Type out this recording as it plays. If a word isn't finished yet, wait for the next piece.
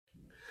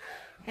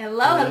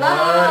Hello, hello.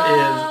 What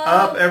is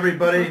up,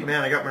 everybody?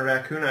 Man, I got my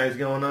raccoon eyes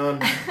going on,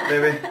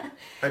 baby.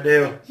 I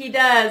do. He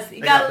does. I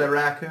got the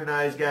raccoon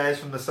eyes, guys,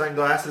 from the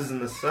sunglasses in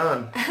the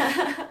sun.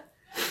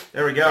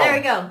 There we go. There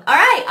we go. All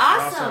right,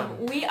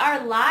 awesome. We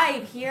are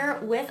live here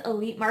with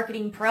Elite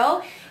Marketing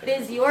Pro. It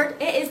is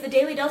the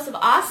Daily Dose of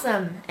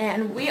Awesome,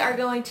 and we are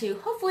going to,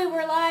 hopefully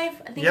we're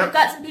live. I think we've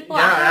got some people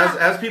out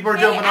as people are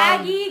hey, jumping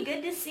Aggie, on.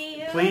 good to see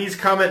you. Please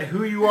comment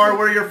who you are,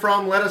 where you're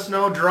from, let us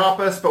know, drop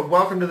us. But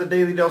welcome to the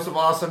Daily Dose of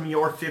Awesome,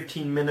 your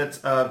 15 minutes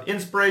of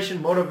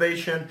inspiration,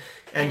 motivation,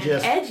 and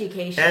just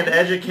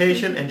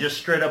education. And just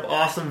straight up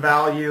awesome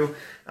value.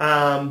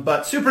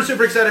 But super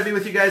excited to be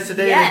with you guys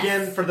today. Yes. And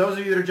again, for those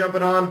of you that are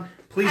jumping on,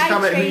 please Hi,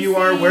 comment Tracy. who you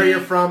are, where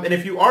you're from. And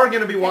if you are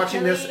going to be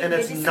watching Julie, this and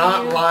good it's to see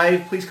not you.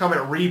 live, please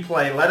comment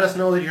replay. Let us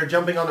know that you're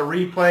jumping on the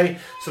replay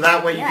so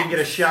that way you can get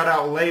a shout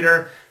out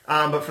later.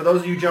 But for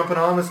those of you jumping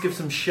on, let's give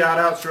some shout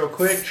outs real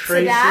quick.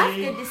 Tracy, Sadaf,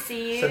 good to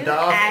see you.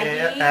 Sadaf,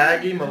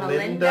 Aggie, Melinda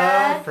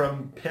Melinda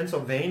from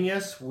Pennsylvania,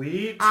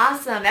 sweet.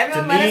 Awesome.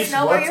 Everyone Denise, let us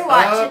know where what's you're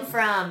watching up?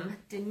 from.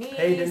 Denise.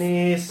 Hey,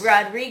 Denise.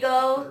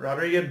 Rodrigo.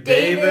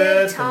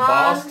 David from Tom.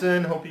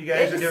 Boston. Hope you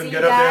guys Good are to doing see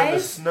good you up there in the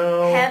guys.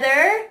 snow.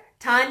 Heather.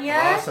 Tanya.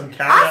 Awesome.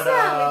 Canada. Awesome.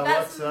 We've got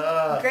What's some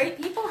up? great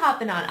people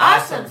hopping on.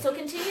 Awesome. So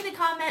continue to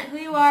comment who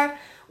you are,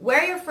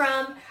 where you're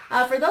from.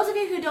 For those of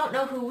you who don't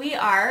know who we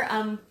are,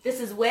 this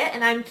is Whit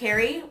and I'm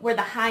Carrie. We're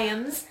the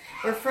Hyams.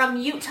 We're from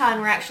Utah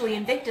and we're actually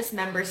Invictus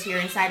members here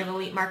inside of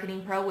Elite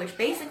Marketing Pro, which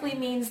basically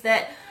means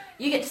that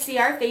you get to see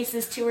our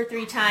faces 2 or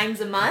 3 times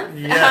a month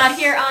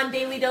here on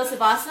Daily Dose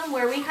of Awesome,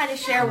 where we kind of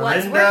share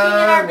what's working in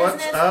our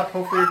business, what's up?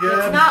 Hopefully you're good.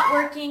 what's not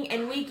working,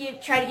 and we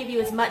try to give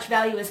you as much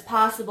value as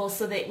possible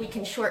so that we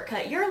can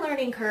shortcut your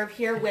learning curve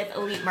here with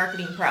Elite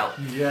Marketing Pro.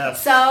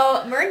 Yes.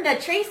 So,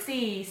 Miranda,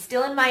 Tracy,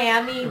 still in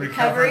Miami,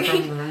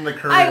 recovering. From the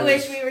cruise. I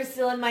wish we were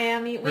still in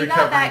Miami. We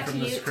got back to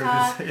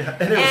Utah, Yeah,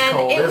 and it was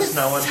cold. it was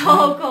snowing.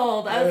 so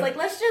cold. I was like,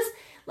 let's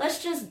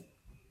just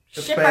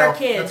ship our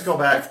kids. Let's go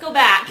back. Let's go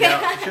back.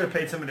 Yeah, should have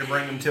paid somebody to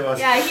bring them to us.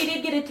 Yeah, he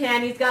did get a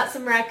tan. He's got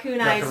some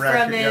raccoon eyes from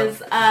raccoon,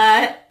 his,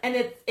 and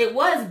it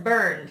was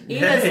burned. He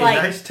was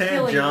like nice tan,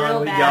 feeling John. real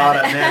We bad. got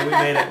it,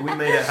 man. We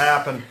made it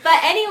happen.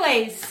 But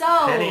anyways,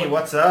 so Penny,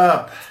 what's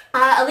up?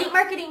 Elite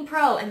Marketing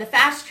Pro and the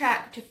Fast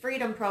Track to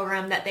Freedom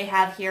program that they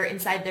have here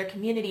inside their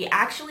community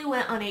actually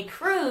went on a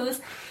cruise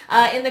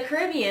in the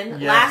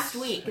Caribbean last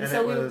week, and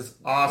so it was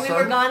awesome.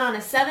 We were gone on a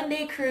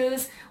 7-day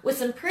cruise with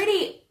some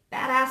pretty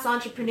badass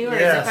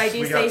entrepreneurs, if I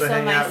do say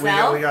so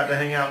myself. We got to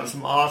hang out with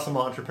some awesome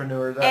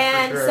entrepreneurs, that's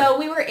and for sure. so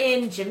we were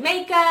in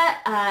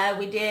Jamaica,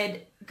 we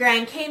did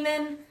Grand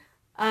Cayman,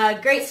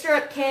 Great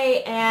Stirrup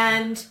Cay,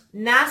 and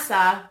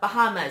Nassau,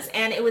 Bahamas.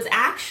 And it was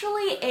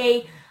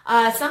actually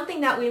something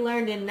that we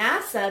learned in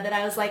Nassau that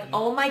I was like,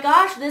 oh my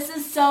gosh, this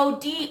is so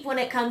deep when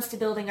it comes to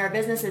building our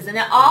businesses. And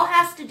it all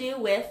has to do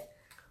with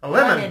a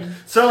lemon.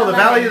 So the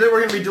value that we're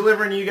going to be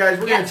delivering to you guys,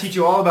 we're going to teach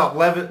you all about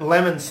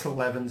lemons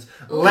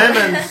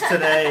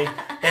today,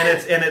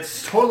 and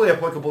it's totally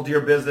applicable to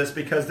your business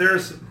because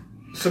there's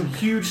some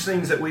huge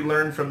things that we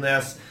learned from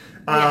this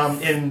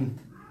in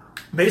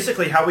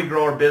basically how we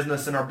grow our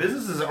business, and our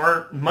businesses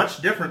aren't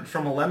much different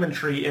from a lemon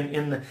tree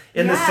in the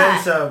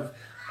sense of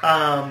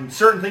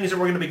certain things that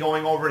we're going to be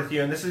going over with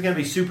you, and this is going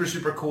to be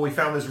super cool. We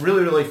found this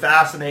really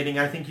fascinating.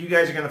 I think you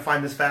guys are going to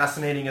find this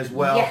fascinating as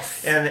well.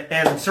 Yes.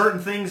 And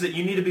certain things that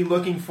you need to be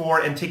looking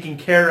for and taking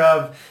care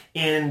of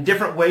in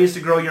different ways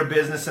to grow your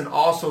business, and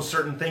also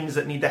certain things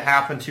that need to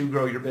happen to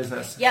grow your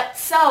business. Yep.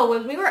 So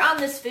when we were on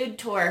this food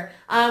tour,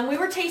 we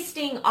were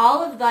tasting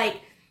all of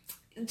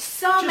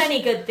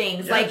many good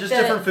things, like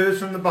different foods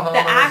from the Bahamas,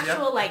 the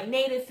actual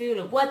native food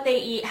of what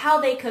they eat,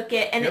 how they cook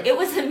it, and it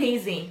was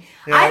amazing.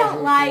 Yeah, I it was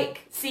don't really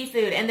like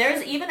seafood, and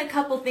there's even a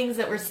couple things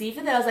that were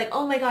seafood that I was like,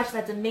 oh my gosh,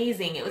 that's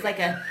amazing. It was like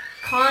a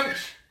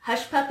conch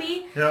hush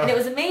puppy, and it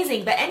was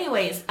amazing. But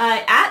anyways,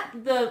 at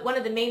one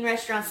of the main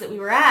restaurants that we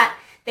were at,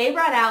 they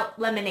brought out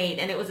lemonade,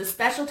 and it was a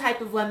special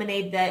type of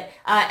lemonade that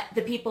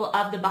the people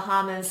of the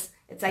Bahamas,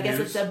 it's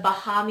a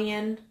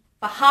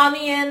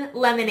Bahamian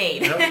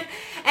lemonade. Yep.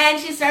 And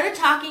she started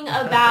talking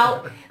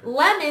about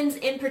lemons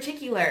in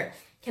particular.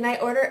 Can I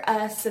order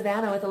a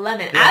Savannah with a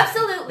lemon? Yeah.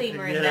 Absolutely,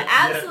 Miranda.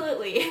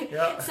 Absolutely.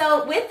 Yeah.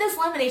 So with this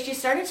lemonade, she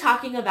started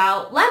talking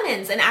about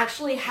lemons and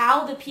actually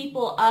how the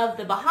people of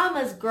the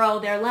Bahamas grow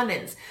their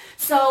lemons.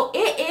 So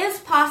it is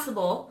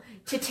possible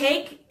to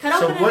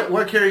cut open. So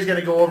what Carrie's going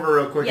to go over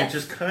real quick is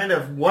just kind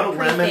of what a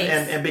lemon,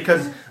 and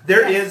because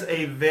there is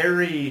a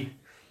very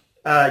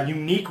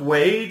unique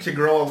way to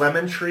grow a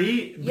lemon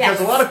tree, because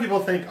a lot of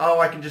people think, oh,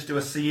 I can just do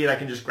a seed, I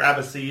can just grab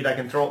a seed, I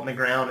can throw it in the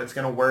ground, it's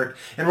going to work,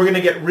 and we're going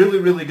to get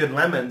really good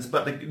lemons.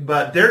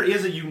 But there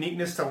is a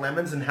uniqueness to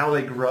lemons and how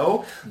they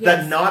grow,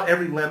 that not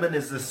every lemon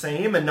is the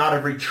same, and not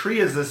every tree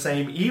is the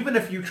same. Even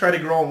if you try to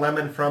grow a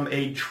lemon from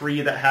a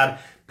tree that had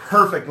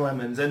perfect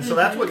lemons. And so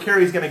that's what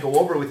Carrie's going to go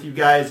over with you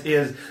guys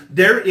is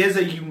there is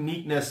a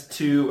uniqueness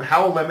to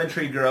how a lemon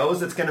tree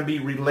grows. It's going to be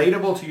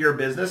relatable to your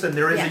business, and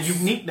there is a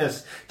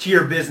uniqueness to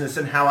your business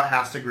and how it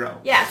has to grow.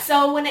 Yeah,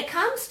 so when it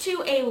comes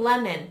to a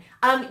lemon,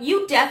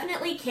 you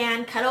definitely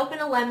can cut open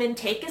a lemon,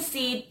 take a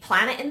seed,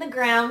 plant it in the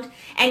ground,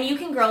 and you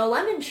can grow a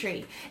lemon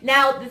tree.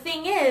 Now, the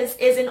thing is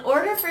in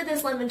order for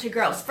this lemon to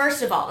grow,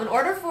 first of all, in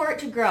order for it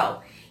to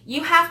grow,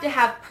 you have to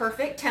have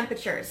perfect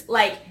temperatures,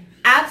 like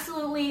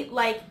absolutely,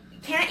 like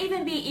can't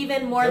even be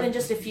even more than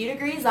just a few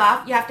degrees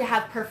off. You have to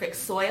have perfect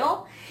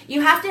soil. You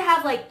have to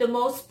have like the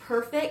most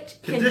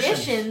perfect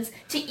conditions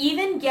to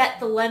even get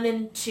the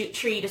lemon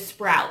tree to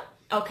sprout,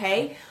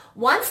 okay?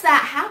 Once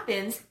that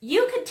happens,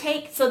 you could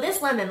take, so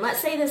this lemon, let's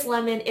say this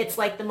lemon, it's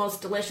like the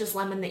most delicious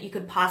lemon that you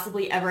could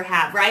possibly ever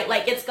have, right?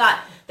 Like it's got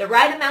the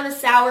right amount of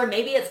sour,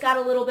 maybe it's got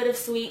a little bit of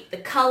sweet, the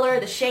color,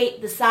 the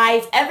shape, the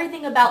size,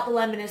 everything about the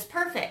lemon is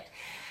perfect.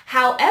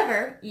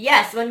 However,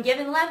 yes, when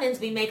given lemons,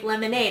 we make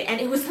lemonade,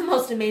 and it was the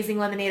most amazing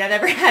lemonade I've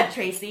ever had,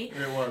 Tracy.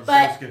 It was.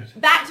 But it was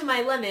good. Back to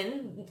my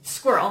lemon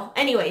squirrel.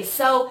 Anyway,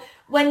 so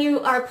when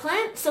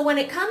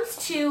it comes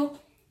to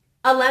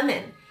a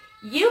lemon,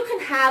 you can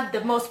have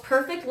the most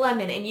perfect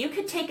lemon, and you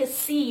could take a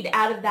seed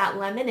out of that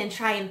lemon and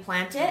try and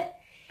plant it.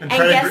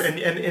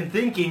 And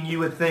thinking, you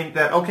would think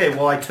that, okay,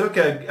 well, I took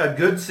a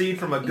good seed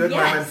from a good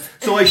lemon,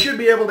 so I should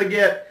be able to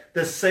get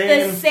the same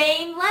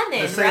lemon, right?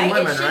 It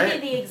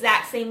should be the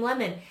exact same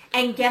lemon.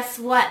 And guess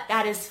what?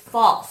 That is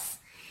false.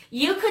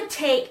 You could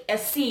take a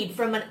seed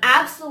from an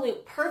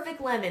absolute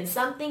perfect lemon,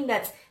 something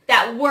that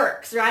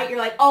works, right? You're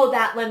like, oh,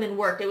 that lemon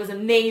worked. It was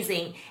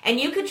amazing. And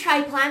you could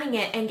try planting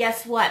it, and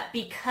guess what?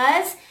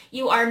 Because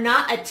you are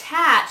not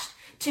attached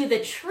to the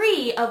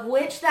tree of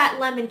which that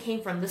lemon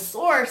came from, the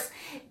source,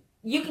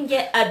 you can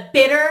get a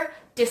bitter,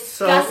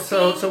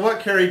 disgusting, so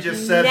what Carrie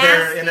just said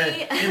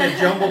nasty, there in a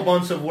jumbled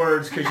bunch of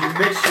words, because you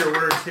mixed your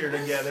words here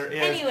together,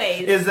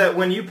 is that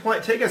when you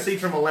take a seed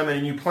from a lemon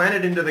and you plant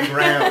it into the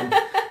ground,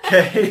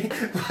 okay,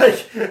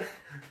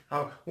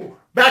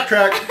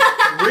 backtrack,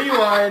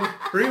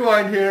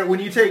 rewind here. When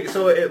you take,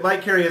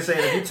 like Carrie is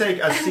saying, if you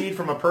take a seed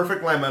from a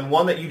perfect lemon,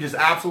 one that you just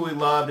absolutely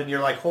loved, and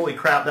you're like, holy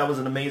crap, that was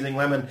an amazing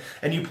lemon,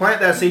 and you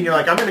plant that seed and you're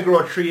like, I'm going to grow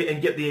a tree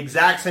and get the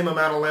exact same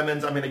amount of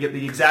lemons, I'm going to get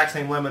the exact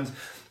same lemons.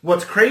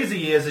 What's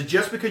crazy is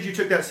just because you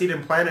took that seed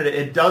and planted it,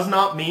 it does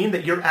not mean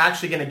that you're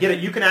actually going to get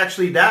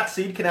it. That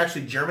seed can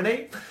actually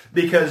germinate,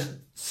 because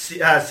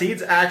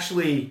seeds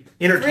actually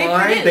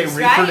intertwine, they reproduce.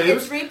 Right?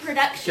 It's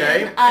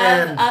reproduction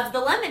of the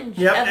lemon.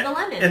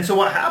 And so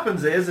what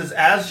happens is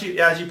as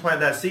you plant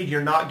that seed,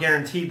 you're not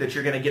guaranteed that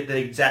you're going to get the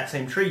exact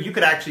same tree. You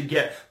could actually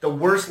get the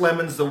worst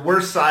lemons, the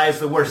worst size,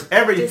 the worst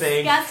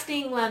everything.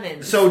 Disgusting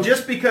lemons. So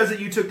just because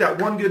you took that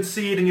one good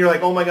seed and you're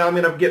like, oh my God, I'm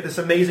going to get this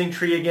amazing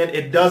tree again,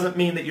 it doesn't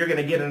mean that you're going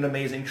to get an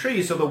amazing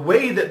tree. So the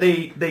way that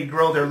they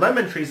grow their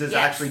lemon trees is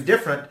actually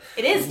different.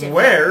 It is different.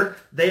 Where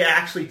they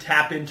actually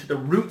tap into the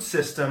root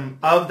system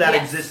of that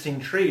existing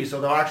tree.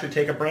 So they'll actually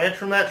take a branch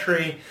from that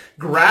tree,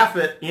 graft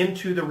it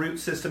into the root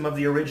system of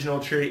the original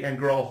tree, and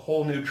grow a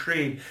whole new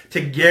tree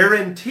to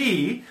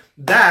guarantee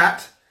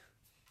that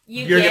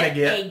you're going to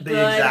get the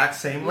exact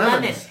same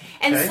lemons.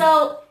 And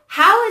so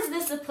how is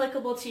this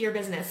applicable to your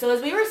business? So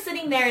as we were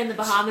sitting there in the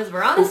Bahamas,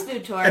 we're on this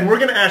food tour. And we're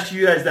going to ask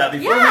you guys that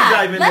before we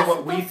dive into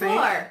what we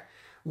think.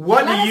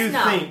 What do you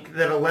think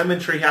that a lemon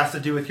tree has to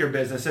do with your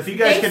business? If you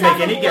guys can make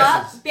any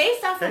guesses.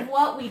 Based off of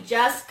what we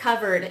just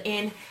covered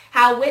in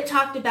how Whit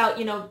talked about,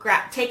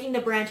 taking the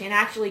branch and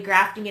actually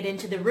grafting it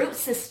into the root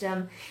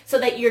system so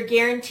that you're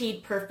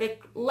guaranteed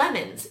perfect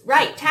lemons.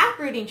 Right, tap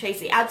rooting,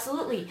 Tracy,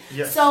 absolutely.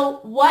 Yes. So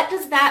what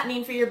does that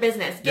mean for your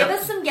business? Give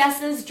us some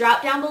guesses,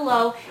 drop down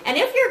below. And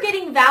if you're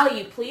getting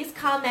value, please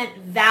comment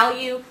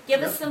value,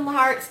 give us some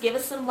hearts, give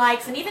us some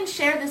likes, and even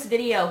share this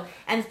video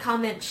and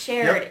comment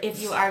shared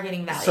if you are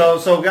getting value.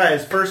 So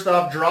guys, first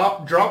off,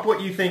 drop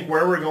what you think,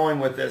 where we're going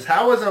with this.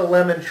 How is a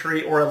lemon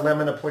tree or a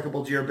lemon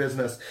applicable to your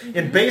business?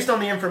 And based on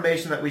the information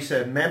that we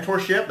said,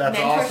 mentorship, that's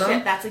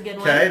awesome. That's a good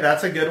one. Okay,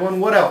 that's a good one.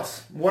 What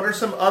else? What are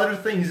some other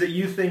things that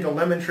you think a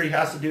lemon tree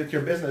has to do with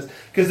your business?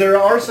 Because there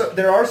are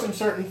some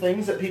certain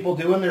things that people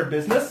do in their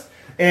business.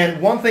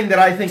 And one thing that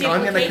I think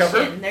I'm going to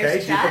cover,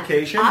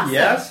 duplication. Awesome.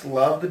 Yes,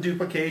 love the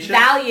duplication.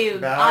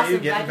 Value,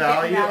 awesome. Getting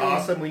value,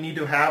 awesome. We need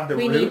to have the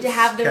roots. We need to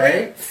have the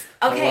roots.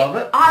 Okay, I love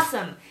it.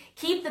 Awesome.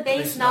 Keep the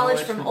base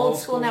knowledge from old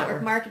school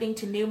network marketing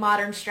to new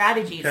modern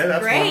strategies. Okay,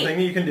 that's one thing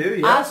you can do.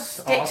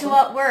 Yes. Stick to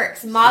what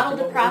works. Model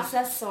to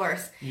process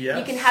source. Yes.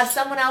 You can have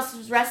someone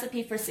else's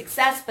recipe for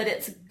success, but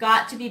it's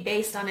got to be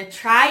based on a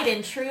tried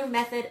and true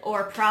method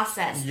or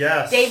process.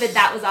 Yes. David,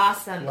 that was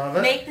awesome. Love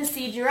it. Make the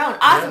seed your own.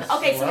 Awesome. Yes,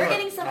 okay, so we're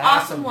getting some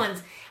awesome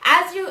ones.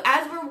 As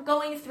we're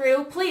going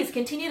through, please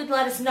continue to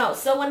let us know.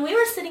 So when we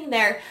were sitting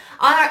there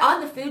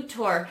on the food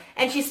tour,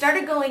 and she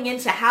started going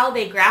into how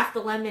they graft the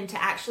lemon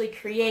to actually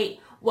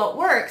create what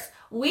works,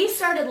 we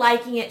started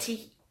liking it to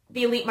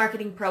the Elite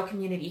Marketing Pro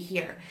community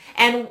here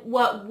and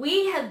what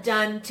we have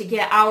done to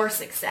get our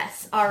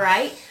success, all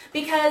right?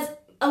 Because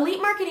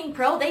Elite Marketing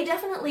Pro, they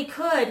definitely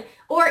could,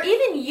 or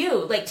even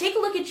you, like take a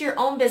look at your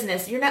own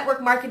business, your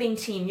network marketing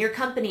team, your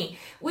company.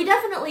 We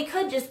definitely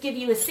could just give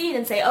you a seed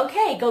and say,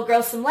 okay, go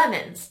grow some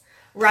lemons,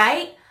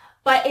 right?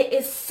 But it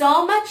is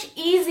so much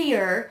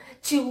easier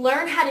to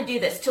learn how to do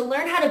this, to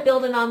learn how to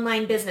build an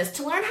online business,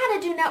 to learn how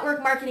to do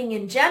network marketing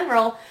in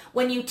general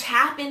when you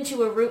tap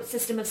into a root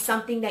system of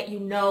something that you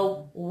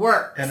know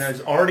works. And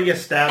is already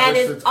established. And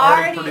it's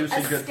already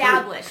producing good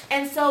fruit.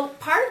 And so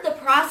part of the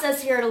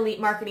process here at Elite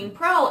Marketing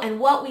Pro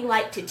and what we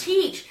like to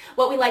teach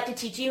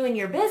you in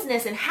your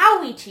business and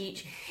how we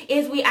teach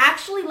is we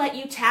actually let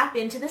you tap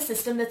into the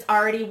system that's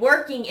already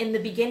working in the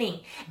beginning.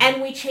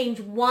 And we change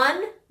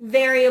one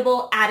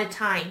variable at a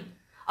time.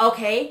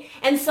 Okay?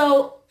 And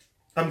so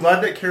I'm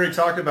glad that Carrie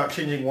talked about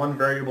changing one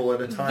variable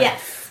at a time.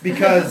 Yes.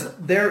 Because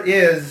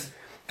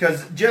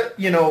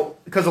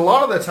because a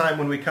lot of the time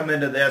when we come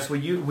into this, we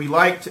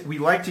like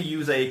to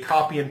use a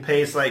copy and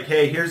paste, like,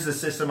 hey, here's the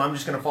system, I'm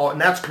just going to follow it.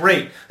 And that's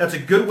great. That's a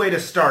good way to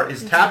start,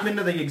 is tap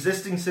into the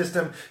existing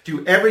system,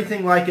 do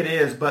everything like it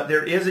is, but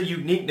there is a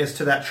uniqueness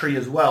to that tree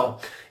as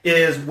well.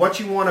 Is what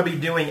you want to be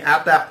doing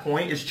at that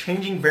point is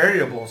changing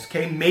variables,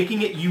 okay?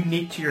 Making it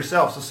unique to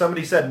yourself. So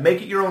somebody said,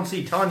 make it your own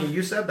seed. Tanya,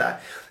 you said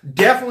that.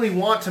 Definitely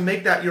want to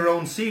make that your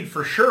own seed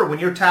for sure when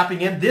you're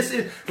tapping in.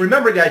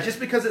 Remember guys,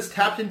 just because it's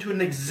tapped into an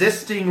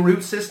existing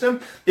root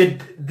system,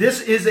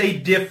 this is a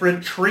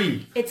different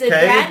tree. It's a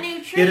brand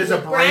new tree. It is a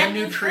brand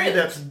new tree fruit.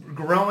 that's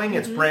growing.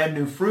 It's brand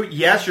new fruit.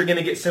 Yes, you're going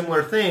to get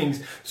similar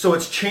things. So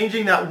it's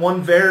changing that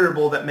one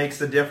variable that makes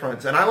the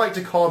difference. And I like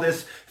to call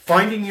this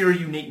finding your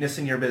uniqueness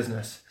in your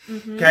business.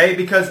 Okay,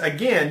 because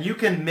again, you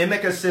can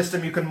mimic a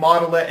system, you can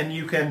model it, and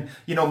you can,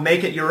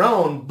 make it your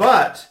own.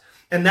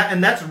 And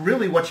that's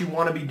really what you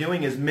want to be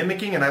doing, is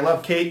mimicking. And I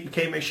love Kate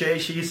McShay.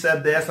 She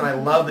said this, and I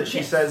love that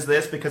she says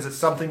this because it's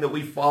something that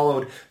we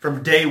followed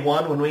from day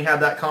one when we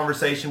had that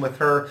conversation with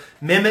her.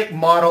 Mimic,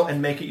 model,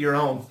 and make it your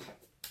own.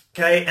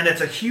 Okay, and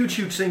it's a huge,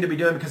 huge thing to be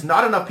doing because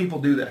not enough people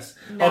do this.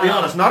 No. I'll be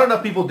honest, not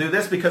enough people do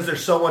this because they're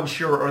so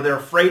unsure or they're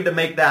afraid to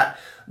make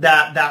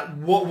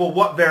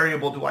what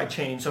variable do I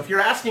change? So if you're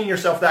asking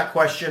yourself that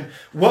question,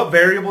 what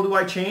variable do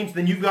I change?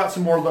 Then you've got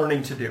some more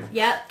learning to do.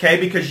 Yep. Okay,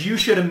 because you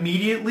should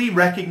immediately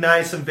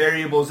recognize some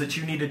variables that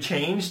you need to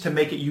change to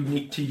make it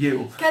unique to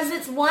you. Because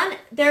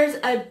there's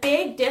a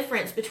big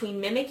difference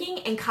between mimicking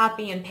and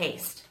copy and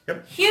paste.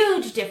 Yep.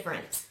 Huge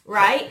difference,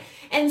 right?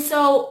 And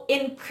so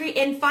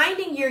in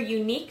finding your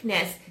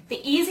uniqueness, the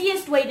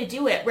easiest way to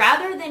do it,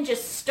 rather than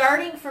just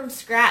starting from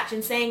scratch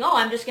and saying, oh,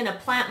 I'm just going to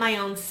plant my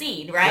own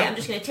seed, right? Yep. I'm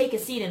just going to take a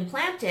seed and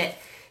plant it.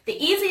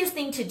 The easiest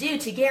thing to do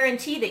to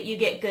guarantee that you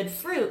get good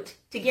fruit,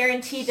 to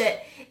guarantee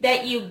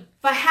that you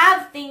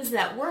have things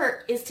that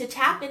work, is to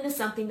tap into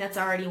something that's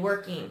already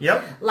working.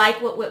 Yep.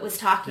 Like what Whit was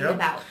talking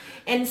about.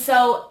 And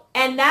so,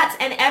 and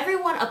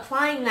everyone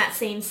applying that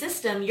same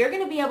system, you're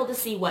going to be able to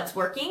see what's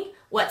working,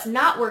 what's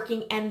not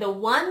working, and the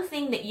one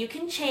thing that you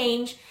can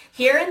change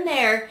here and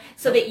there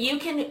so that you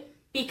can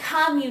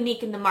become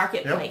unique in the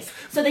marketplace.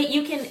 So that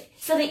you can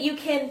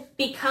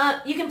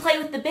play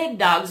with the big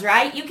dogs,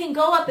 right? You can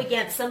go up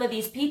against some of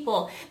these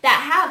people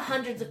that have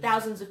hundreds of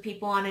thousands of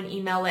people on an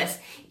email list,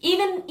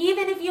 even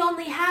if you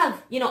only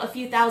have, a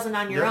few thousand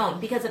on your own,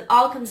 because it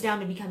all comes down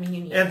to becoming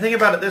unique. And think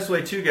about it this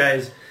way too,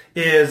 guys,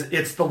 is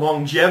it's the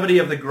longevity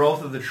of the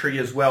growth of the tree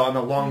as well, and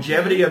the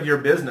longevity of your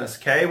business,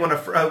 okay?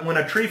 When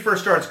a tree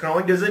first starts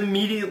growing, does it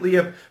immediately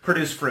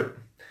produce fruit?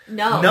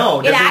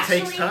 No, it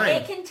takes time.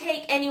 It can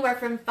take anywhere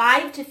from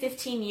 5 to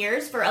 15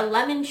 years for a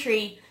lemon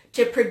tree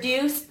to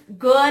produce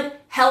good,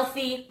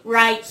 healthy,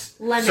 ripe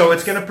lemons. So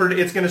it's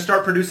gonna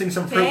start producing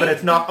some fruit, but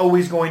it's not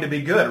always going to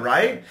be good,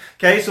 right?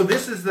 Okay, so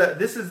this is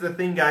the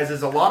thing, guys,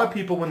 is a lot of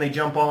people when they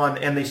jump on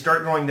and they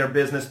start growing their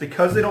business,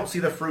 because they don't see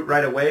the fruit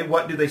right away,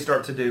 what do they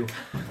start to do?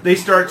 They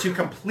start to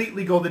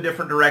completely go the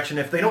different direction.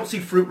 If they don't see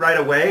fruit right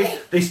away,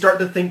 they start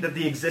to think that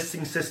the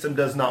existing system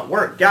does not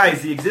work.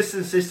 Guys, the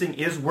existing system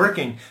is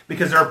working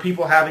because there are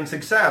people having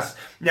success.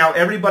 Now,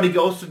 everybody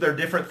goes through their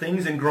different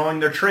things in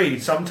growing their tree.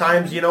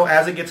 Sometimes,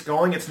 as it gets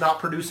going, it's not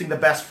producing the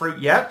best fruit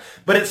yet,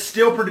 but it's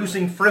still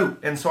producing fruit.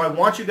 And so I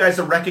want you guys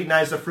to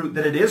recognize the fruit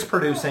that it is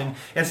producing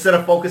instead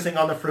of focusing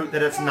on the fruit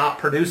that it's not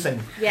producing.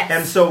 Yes.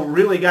 And so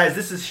really, guys,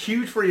 this is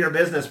huge for your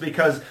business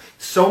because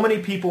so many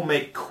people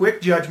make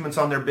quick judgments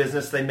on their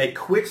business. They make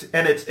quick,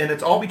 and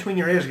it's all between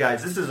your ears,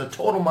 guys. This is a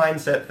total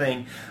mindset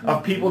thing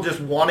of people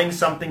just wanting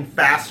something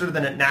faster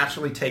than it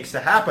naturally takes to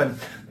happen.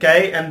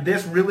 Okay? And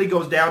this really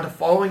goes down to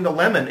following the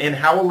lemon and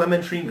how a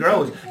lemon tree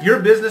grows. Your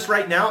business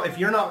right now, if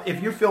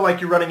you feel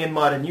like you're running in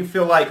mud and you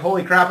feel like,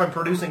 holy crap, I'm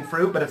producing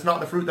fruit, but it's not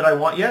the fruit that I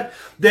want yet,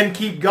 then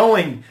keep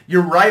going.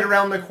 You're right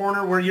around the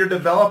corner where you're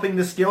developing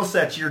the skill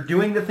sets. You're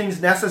doing the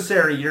things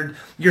necessary.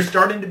 You're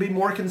starting to be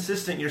more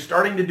consistent. You're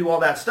starting to do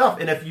all that stuff.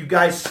 And if you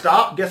guys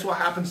stop, guess what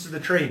happens to the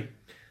tree?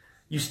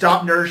 You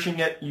stop nourishing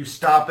it, you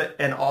stop it,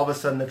 and all of a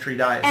sudden the tree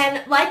dies.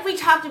 And like we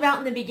talked about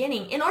in the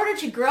beginning, in order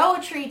to grow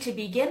a tree to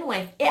begin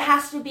with, it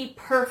has to be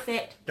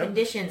perfect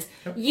conditions.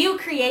 You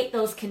create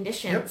those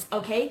conditions,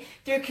 okay?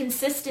 Through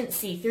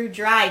consistency, through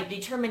drive,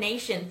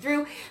 determination,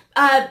 through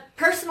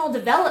personal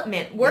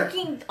development,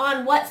 working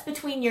on what's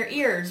between your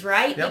ears,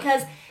 right?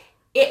 Because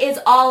it is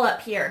all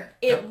up here.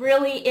 It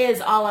really is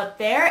all up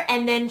there.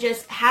 And then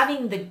just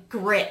having the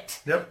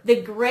grit.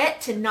 The grit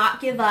to not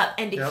give up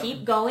and to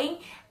keep going.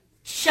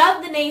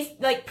 Shove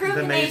prove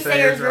the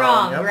naysayers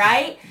wrong,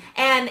 right?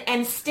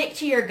 And stick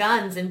to your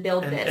guns and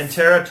build this. And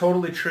Tara,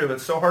 totally true.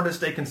 It's so hard to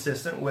stay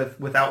consistent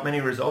without many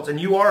results. And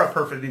you are a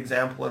perfect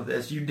example of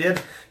this.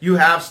 You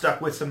have stuck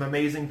with some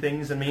amazing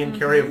things, and me and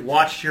Carrie have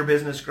watched your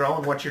business grow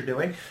and what you're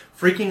doing.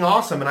 Freaking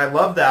awesome, and I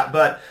love that.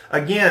 But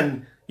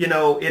again,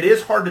 it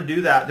is hard to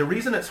do that. The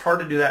reason it's hard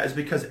to do that is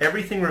because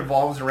everything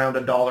revolves around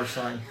a dollar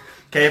sign.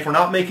 Okay, if we're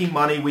not making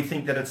money, we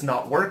think that it's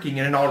not working.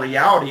 And in all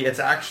reality, it's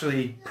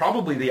actually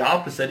probably the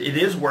opposite. It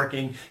is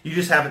working. You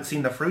just haven't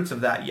seen the fruits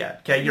of that yet.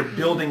 Okay, you're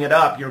building it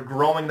up. You're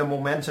growing the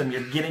momentum.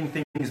 You're getting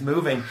things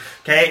moving.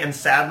 Okay, and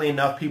sadly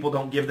enough, people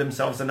don't give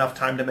themselves enough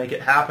time to make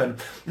it happen.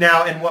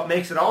 Now, and what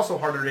makes it also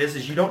harder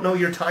is you don't know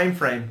your time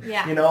frame.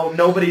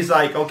 Nobody's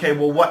like, okay,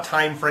 well, what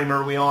time frame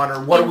are we on,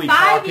 or what are we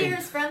talking? 5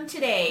 years from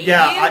today,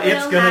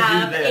 it's going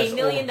to do this. $1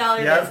 million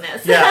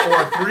business.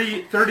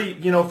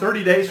 Or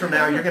 30 days from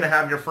now, you're going to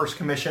have your first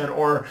commission,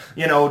 or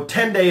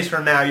 10 days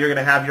from now you're going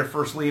to have your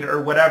first lead,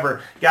 or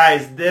whatever.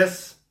 Guys,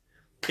 this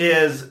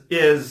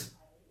is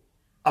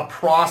a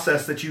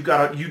process that you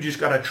just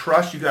got to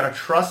trust. You got to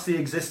trust the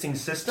existing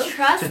system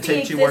to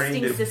take you where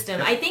you do.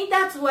 I think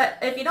that's what,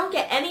 if you don't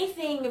get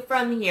anything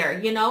from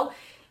here,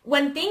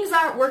 when things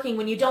aren't working,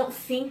 when you don't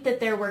think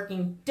that they're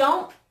working,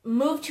 don't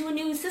move to a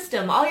new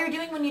system. All you're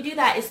doing when you do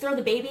that is throw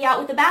the baby out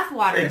with the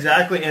bathwater.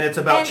 Exactly, and it's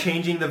about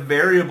changing the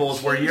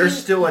variables where you're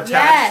still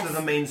attached to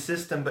the main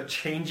system, but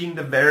changing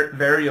the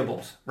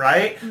variables,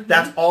 right?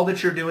 That's all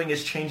that you're doing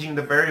is changing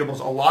the variables.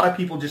 A lot of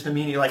people just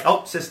immediately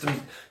like,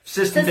 system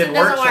didn't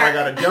work, so I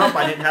got to jump.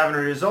 I didn't have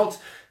any results.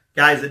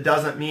 Guys, it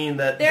doesn't mean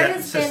that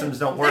systems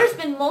don't work. There's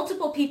been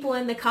multiple people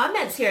in the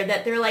comments here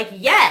that they're like,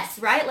 yes,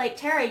 right? Like,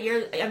 Tara,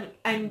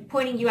 I'm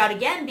pointing you out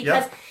again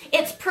because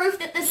it's proof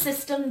that the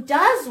system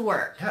does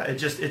work. Yeah,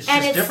 it's just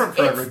different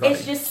for everybody.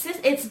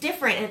 It's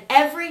different, and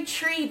every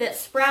tree that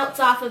sprouts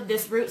off of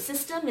this root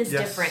system is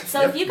different. So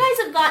if you guys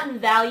have gotten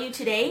value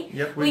today,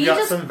 we've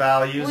got some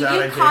values out of here.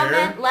 Will you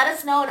comment, let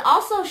us know, and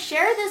also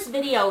share this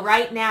video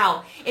right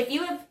now if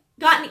you have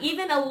gotten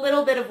even a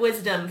little bit of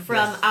wisdom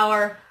from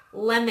our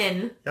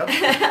lemon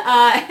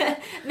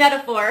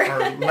metaphor.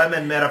 Or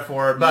lemon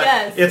metaphor.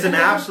 But it's an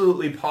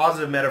absolutely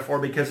positive metaphor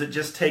because it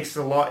just takes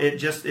a lot. It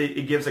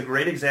gives a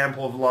great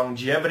example of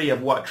longevity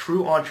of what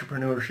true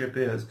entrepreneurship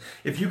is.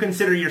 If you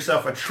consider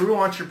yourself a true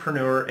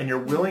entrepreneur and you're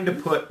willing to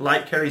put,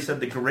 like Carrie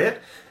said, the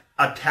grit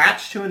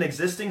attached to an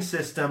existing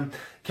system,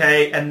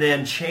 and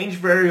then change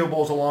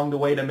variables along the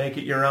way to make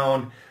it your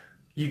own,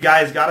 you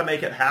guys got to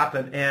make it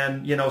happen.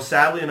 And,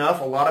 sadly enough,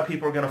 a lot of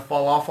people are going to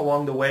fall off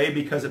along the way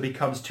because it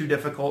becomes too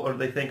difficult, or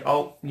they think,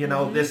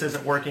 this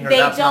isn't working, or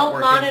that's not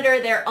working. They don't monitor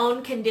their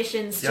own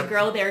conditions to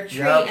grow their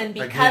tree, and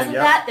because of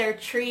that, their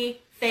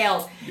tree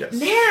fails.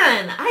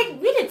 Man,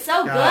 we did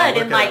so good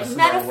in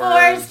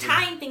metaphors,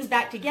 tying things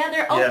back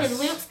together, open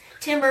loops.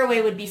 Tim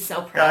Irway would be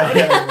so proud.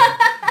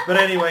 But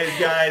anyways,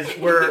 guys,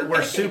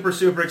 we're super,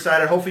 super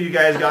excited. Hopefully you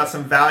guys got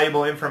some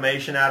valuable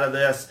information out of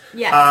this.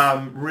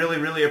 Really,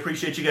 really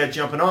appreciate you guys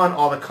jumping on.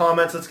 All the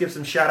comments. Let's give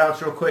some shout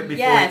outs real quick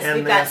before we end this.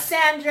 We've got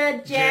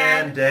Sandra,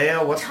 Jan,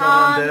 Dale, what's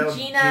Tom, going on, Dale?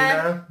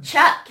 Gina,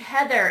 Chuck,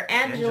 Heather,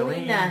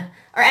 Angeline,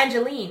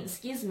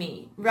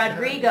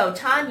 Rodrigo,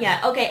 Tanya.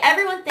 Okay,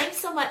 everyone, thanks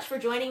so much for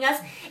joining us.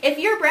 If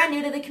you're brand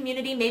new to the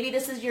community, maybe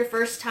this is your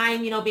first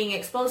time, being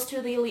exposed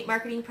to the Elite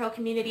Marketing Pro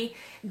community,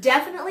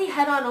 definitely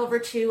head on over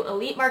to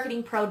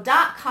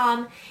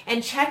EliteMarketingPro.com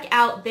and check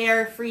out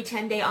their free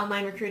 10-day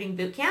online recruiting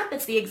bootcamp.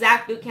 It's the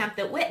exact bootcamp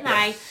that Whit and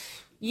I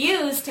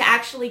use to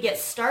actually get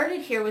started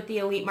here with the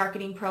Elite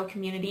Marketing Pro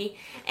community.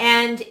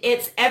 And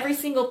it's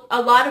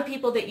a lot of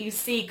people that you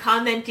see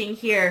commenting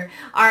here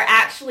are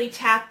actually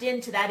tapped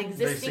into that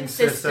existing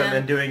system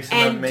and doing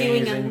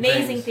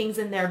amazing things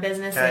in their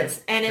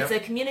businesses. And it's a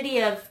community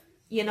of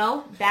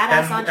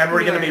badass entrepreneurs. And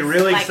we're going to be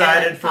really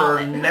excited for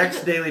our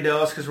next Daily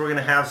Dose because we're going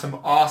to have some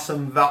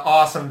awesome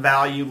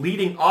value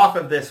leading off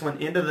of this one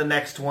into the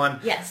next one.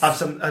 Of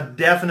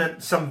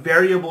some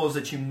variables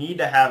that you need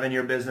to have in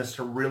your business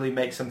to really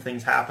make some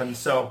things happen.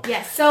 So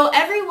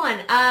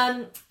everyone,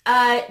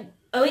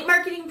 Elite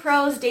Marketing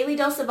Pro's Daily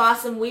Dose of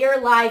Awesome, we are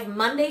live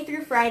Monday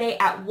through Friday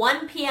at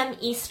 1 p.m.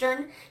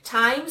 Eastern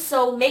time.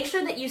 So make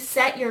sure that you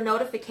set your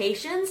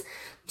notifications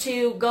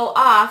to go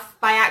off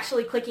by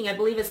actually clicking, I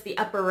believe it's the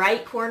upper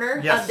right corner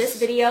of this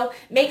video.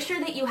 Make sure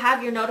that you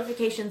have your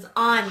notifications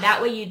on.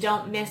 That way you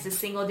don't miss a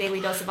single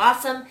Daily Dose of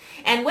Awesome.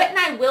 And Whit and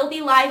I will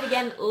be live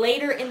again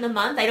later in the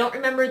month. I don't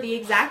remember the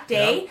exact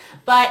day,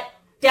 but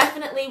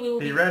definitely we will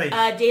be ready.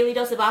 Daily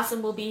Dose of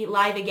Awesome will be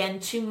live again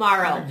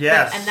tomorrow.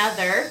 Yes. With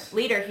another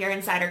leader here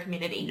inside our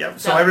community. Yep.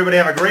 So everybody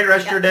have a great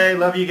rest of your day.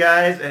 Love you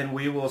guys, and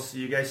we will see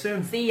you guys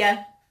soon. See ya.